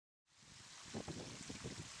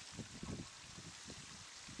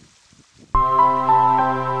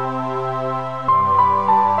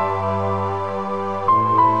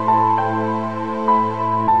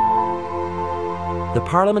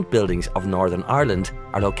Parliament buildings of Northern Ireland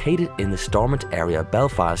are located in the Stormont area of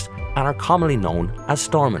Belfast and are commonly known as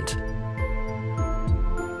Stormont.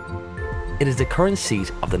 It is the current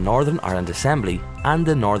seat of the Northern Ireland Assembly and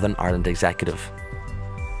the Northern Ireland Executive.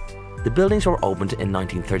 The buildings were opened in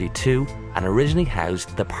 1932 and originally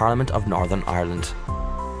housed the Parliament of Northern Ireland.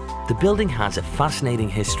 The building has a fascinating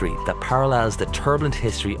history that parallels the turbulent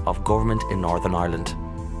history of government in Northern Ireland.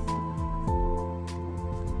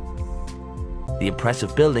 The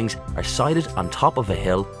impressive buildings are sited on top of a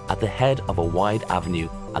hill at the head of a wide avenue,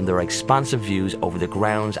 and there are expansive views over the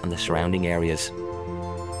grounds and the surrounding areas.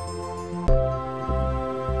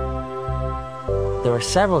 There are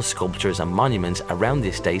several sculptures and monuments around the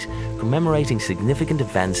estate commemorating significant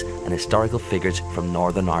events and historical figures from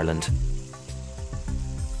Northern Ireland.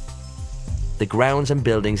 The grounds and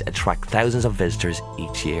buildings attract thousands of visitors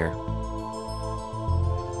each year.